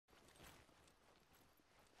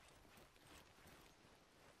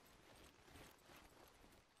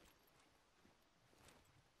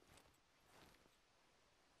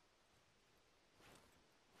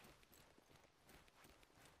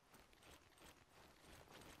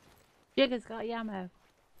Jiggas got Yamo.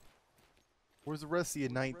 Where's the rest of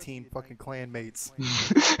your 19 fucking clanmates?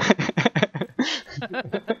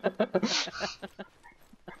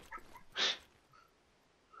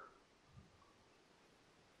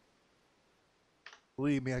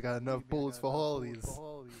 Believe me, I got enough bullets for all of these.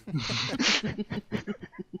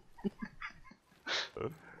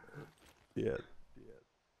 Yeah.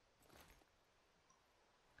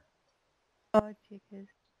 Oh, Jiggas.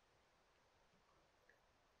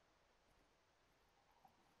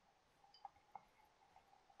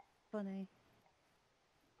 Funny.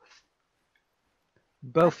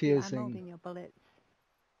 Both I'm using. holding your bullets.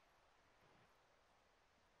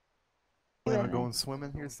 Plan on Really? going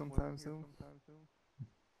swimming here sometime soon?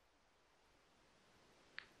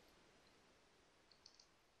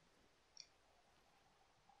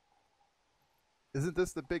 Isn't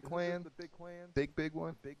this the big clan? Big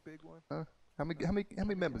one? Huh? How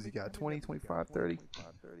many members you got? 20, 25, 30?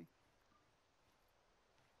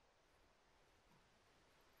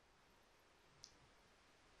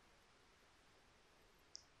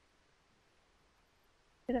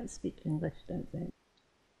 They don't speak English, don't they?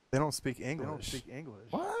 They don't speak English.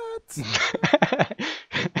 What?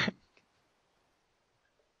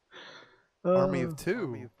 Army of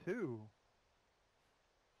two.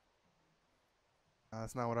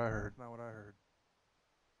 That's not what I heard.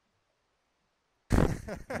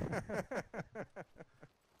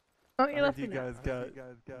 Aren't you You laughing guys at?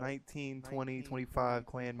 got 19, 20, 25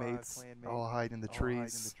 clanmates all hiding in the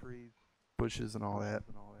trees, bushes and all that.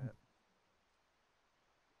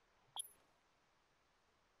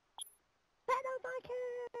 Shadow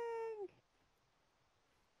Viking!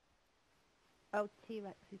 Oh,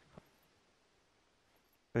 T-Rex is...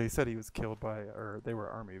 They said he was killed by, or they were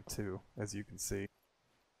Army of two, as you can see.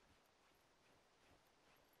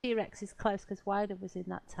 T-Rex is close because Wider was in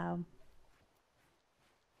that town.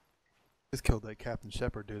 Just killed that Captain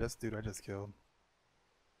Shepard dude. That's the dude I just killed.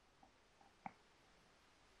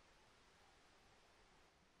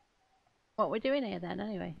 What we're doing here then,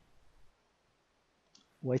 anyway?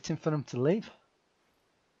 Waiting for them to leave.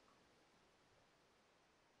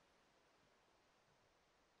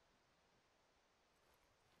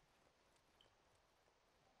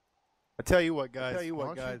 I tell you what, guys.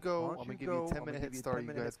 Why don't you go? I'm gonna give you a 10-minute head start.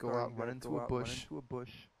 You guys go out, run into a bush,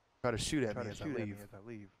 try to shoot at me as I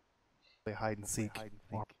leave. Play hide and seek.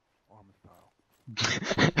 Arma style.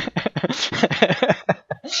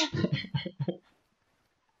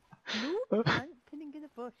 No, I'm pinning in a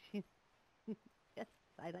bush. Yes,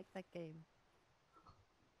 I like that game.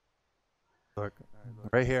 Look,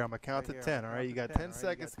 right here. I'm gonna count to 10. All right, you got 10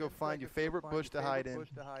 seconds to go find your favorite bush to hide in.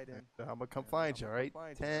 I'm gonna come find you. All right,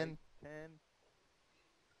 10.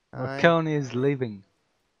 Marconi is leaving.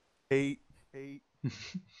 8,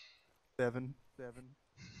 7,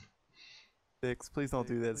 6. Please don't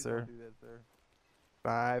do that, sir.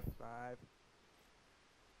 5,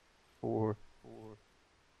 4.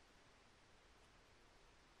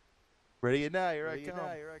 Ready or not, here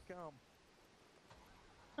I come.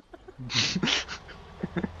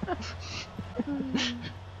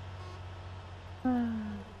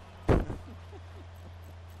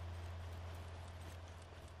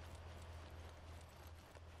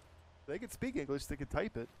 They can speak English, they can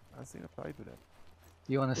type it. I've seen them type it in.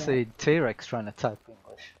 You want to see T-Rex trying to type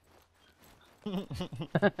English?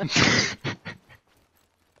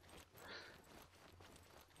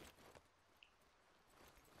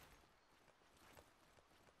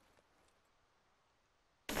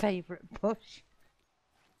 Favorite bush.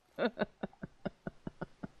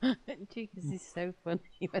 Jiggas is so funny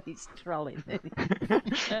when he's trolling.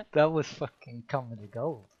 That was fucking comedy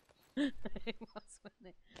gold. It was, wasn't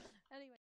it? Anyway.